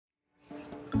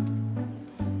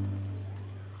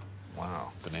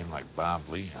name like Bob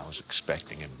Lee, I was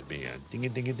expecting him to be a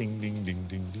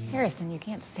ding-a-ding-a-ding-ding-ding-ding-ding. Harrison, you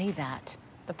can't say that.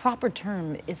 The proper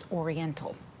term is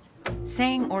Oriental.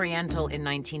 Saying Oriental in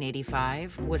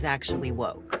 1985 was actually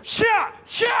woke. Sha!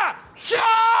 Sha!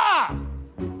 Sha!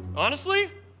 Honestly,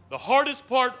 the hardest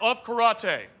part of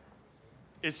karate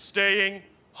is staying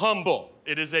humble.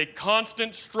 It is a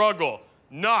constant struggle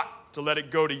not to let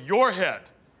it go to your head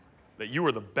that you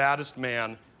are the baddest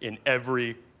man in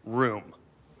every room.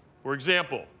 For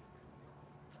example,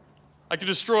 I could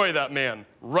destroy that man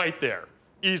right there,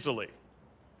 easily.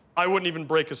 I wouldn't even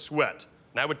break a sweat,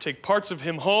 and I would take parts of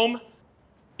him home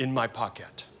in my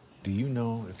pocket. Do you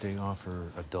know if they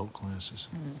offer adult classes?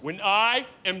 When I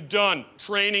am done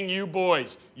training you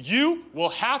boys, you will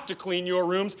have to clean your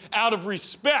rooms out of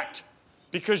respect,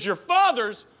 because your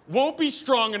fathers won't be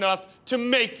strong enough to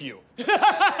make you. Yeah!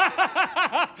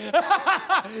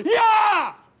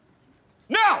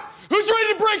 Now, who's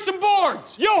ready to break some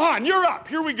boards? Johan, you're up.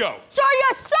 Here we go. Sir,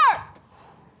 yes,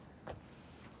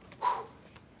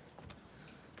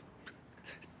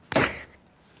 sir!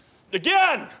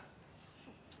 Again!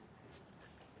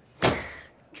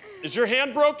 Is your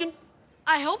hand broken?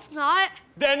 I hope not.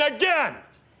 Then again!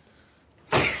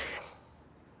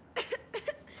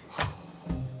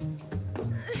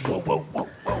 Whoa, whoa, whoa,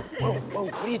 whoa, whoa, whoa.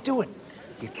 What are you doing?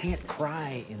 You can't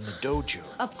cry in the dojo.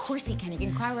 Of course he can. He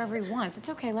can cry wherever he wants. It's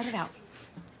okay, let it out.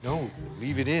 No,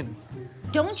 leave it in.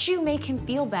 Don't you make him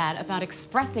feel bad about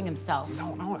expressing himself.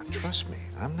 No, trust me.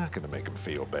 I'm not gonna make him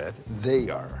feel bad. They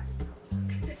are.